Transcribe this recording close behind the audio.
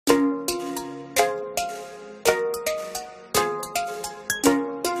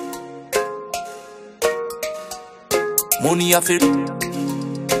Money a fi.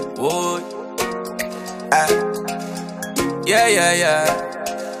 Oh. Yeah.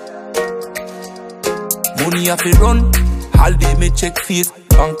 Money a fi run. All day me check face.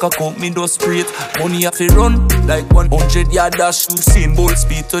 Bank account me do straight. Money a fi run. Like 100 yard dash. You seen bold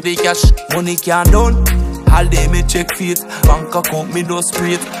speed to the cash. Money can't done. All day me check face. Bank account me do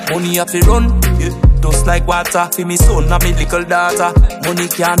straight. Money a fi run. Yeah. Just like water. For me son and me little daughter. Money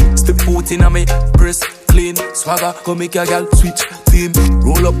can't step foot in a me breast. Clean, swagger, come make a girl switch team.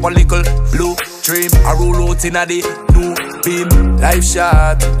 Roll up a little blue dream. I roll out in a day new beam. Life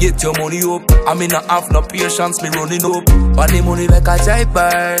shot, get your money up. I mean not have no patience, me running up. But the money like a jive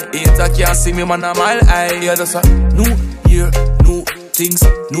bar. Hater can't see me man a mile high. Yeah, that's a new year, new things,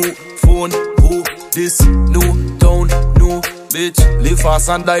 new phone, who this, new town, new bitch. Live fast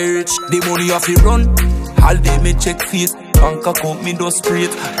and die rich. The money off it run. All day me check feet. Bank account me do straight.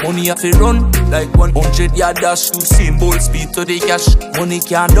 Money a fi run. Like 100 yard dash. You seen bold speed to the cash. Money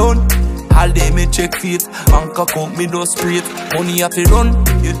can't done. All day me check feet. Bank account me do straight. Money a fi run.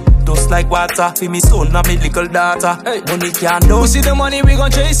 Yeah. Just like water. For me son and me little daughter. Hey. Money can't done. We see the money, we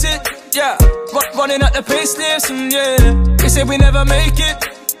gon' chase it. Yeah. Running at the pace lifts. Yeah. They say we never make it.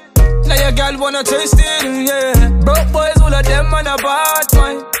 Now your girl wanna taste it. Yeah. Broke boys, all of them on a bad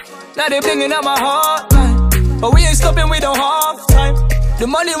mind. Now they blingin' at my heart line. But we ain't stopping, we don't have time. The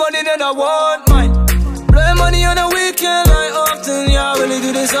money running and I want mine. Blowing money on the weekend like often. Yeah, I really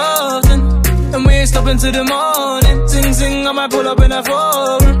do this often. And we ain't stopping till the morning. Sing, I might pull up in a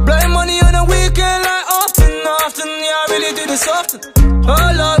foreign. Blowing money on the weekend like often. Yeah, I really do this often.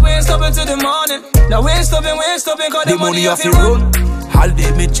 Oh Lord, we ain't stopping till the morning. Now we ain't stopping, cause the money off the run. All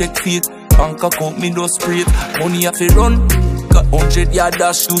day me check feet. Bank account me do straight. Money off the run. Got 100 yard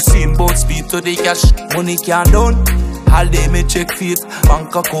dash, you seen both speed to the cash. Money can't done. All day me check feet.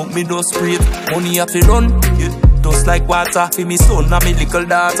 Bank account me do straight. Money a fi run. Yeah. Just like water. For me son and me little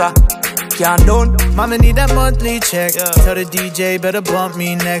daughter. Can't done. Mama need that monthly check. Yeah. Tell the DJ better bump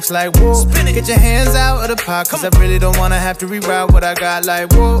me next. Like whoa. Get your hands out of the pot. Cause I really don't wanna have to reroute what I got.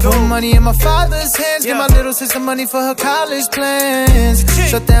 Like whoa. Put money in my father's hands. Give my little sister money for her college plans.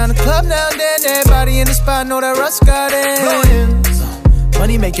 Shut down the club now and then. Everybody in the spot know that Russ got in.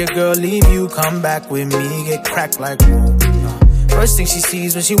 Money make your girl leave you. Come back with me. Get cracked like whoa. First thing she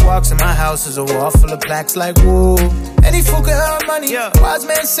sees when she walks in my house is a wall full of plaques like whoa. Any fool can earn money. Wise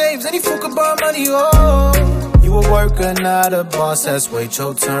man saves. Any fool can borrow money. Oh, you a worker, not a boss. That's wait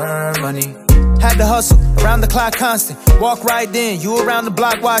your turn, money. Had to hustle, around the clock constant. Walk right in, you around the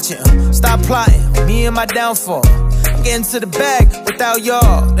block watching. Stop plotting, me and my downfall. I'm getting to the bag without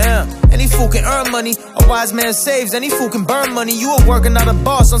y'all. Damn, any fool can earn money. A wise man saves, any fool can burn money. You a worker, not a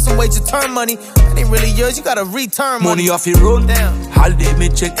boss, on some way to turn money. That ain't really yours, you gotta return money. Money off your run. Damn. All day me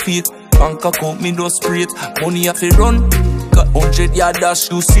check feet. Bank account me do straight. Money off your run. Got 100 yard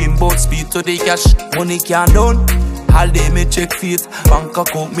dash, you seen both speed to the cash. Money can't done. All day me check feet. Bank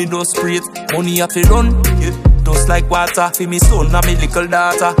account me do straight. Money off your run. Yeah. Just like water. For me son and me little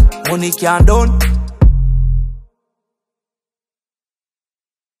daughter. Money can't done.